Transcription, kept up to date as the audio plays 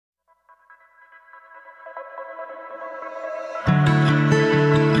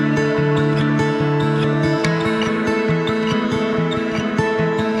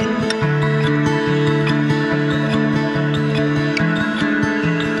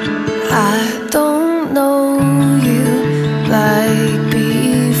I don't know you like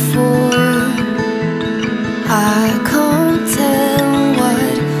before. I can't tell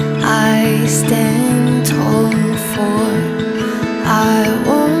what I stand tall for. I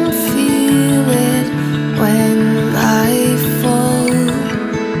won't feel it when I fall,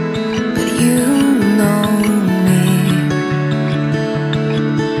 but you know me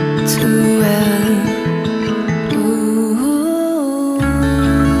too well.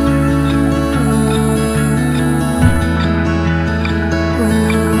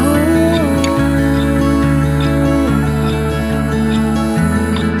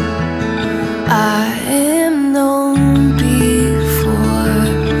 I am known before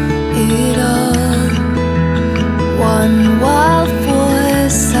it all. One wild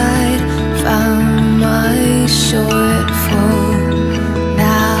foresight found my shortfall.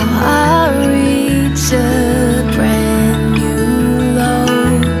 Now I reach a brand new low.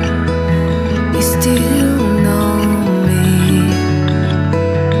 You still know me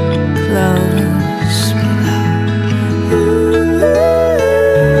close below.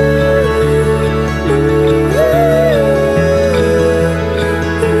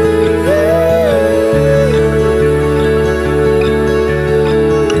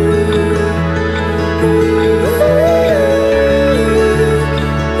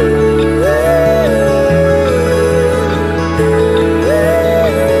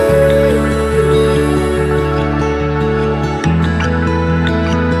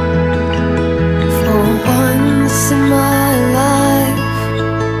 For once in my life,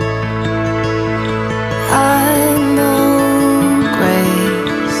 I know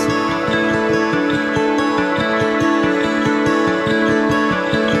grace.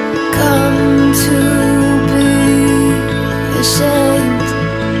 Come to be ashamed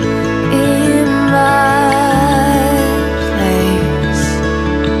in my place.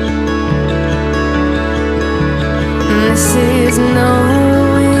 This is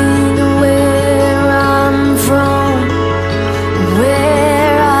knowing where I'm from,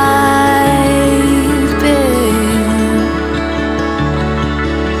 where I've been.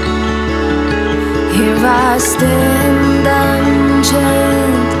 Here I stand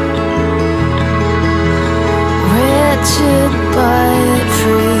unchained, wretched but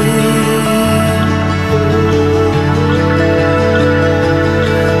free.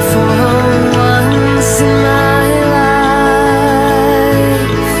 For once in my life,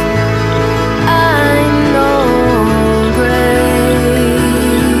 I know grace.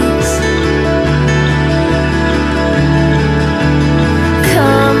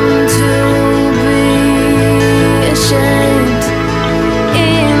 Come to be ashamed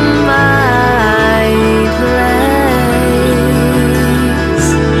in my place.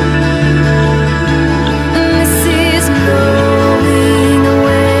 This is knowing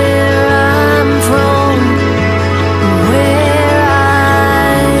where I'm from, where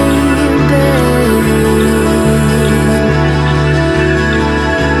I've been.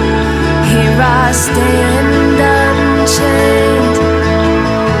 Here I stand unchained,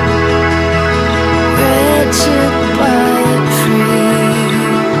 wretched but free.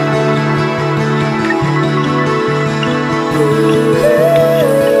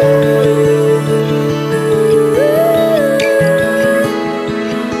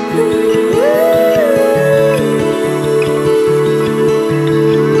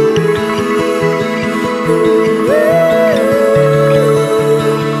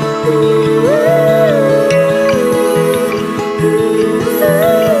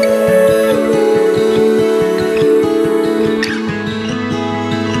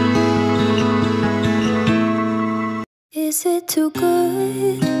 Is it too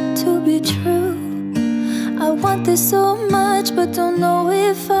good to be true? I want this so much, but don't know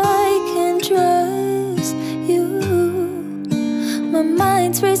if I can trust you. My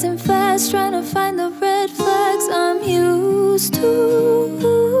mind's racing fast, trying to find the red flags I'm used to.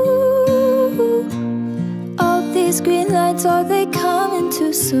 All these green lights, are they coming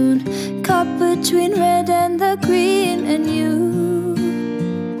too soon? Caught between red and the green and you.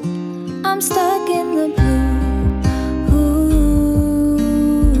 I'm stuck in the blue.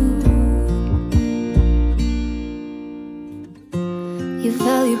 You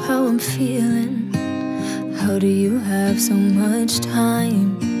value how I'm feeling. How do you have so much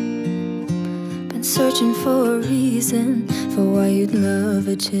time? Been searching for a reason for why you'd love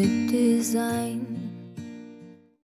a chick design.